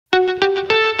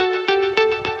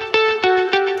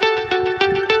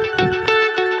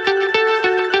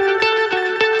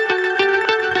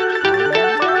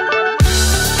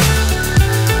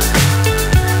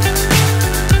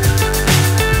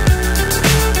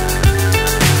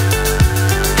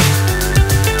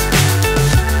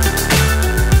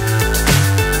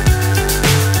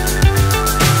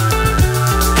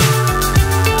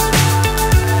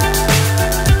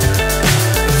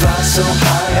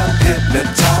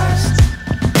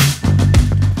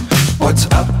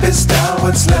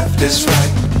what's left is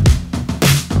right.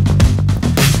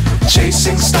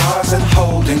 Chasing stars and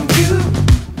holding you.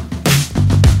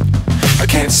 I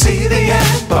can't see the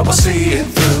end, but we'll see it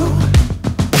through.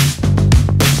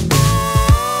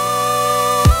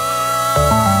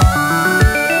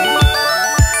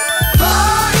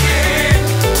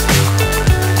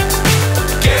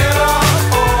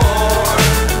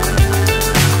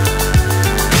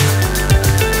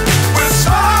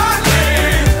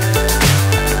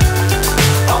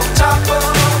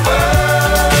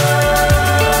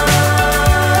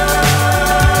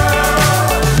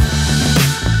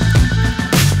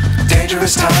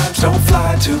 Times don't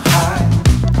fly too high.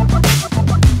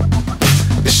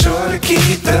 Be sure to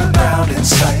keep the ground in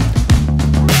sight.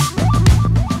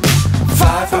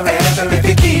 Fly forever if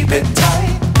you keep it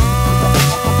tight.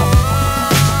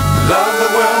 Love the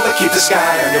world but keep the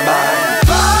sky on your mind.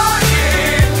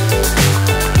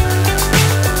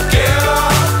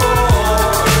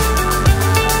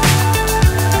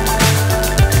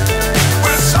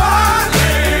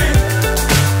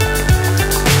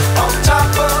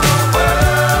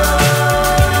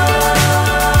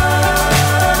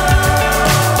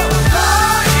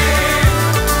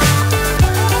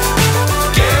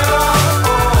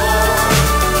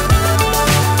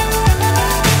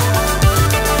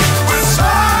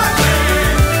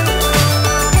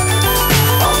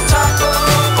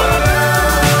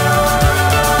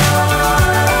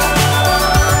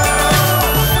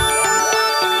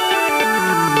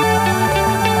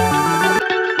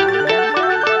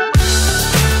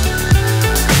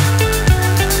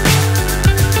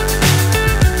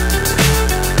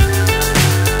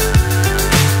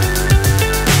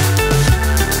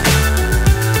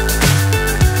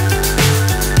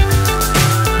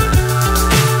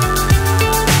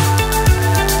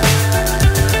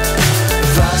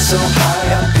 So high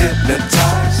I'm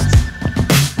hypnotized.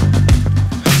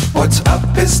 What's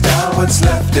up is down, what's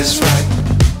left is right.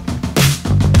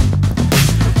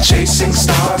 Chasing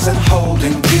stars and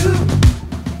holding you.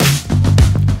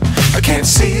 I can't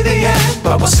see the end,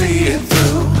 but we'll see it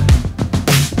through.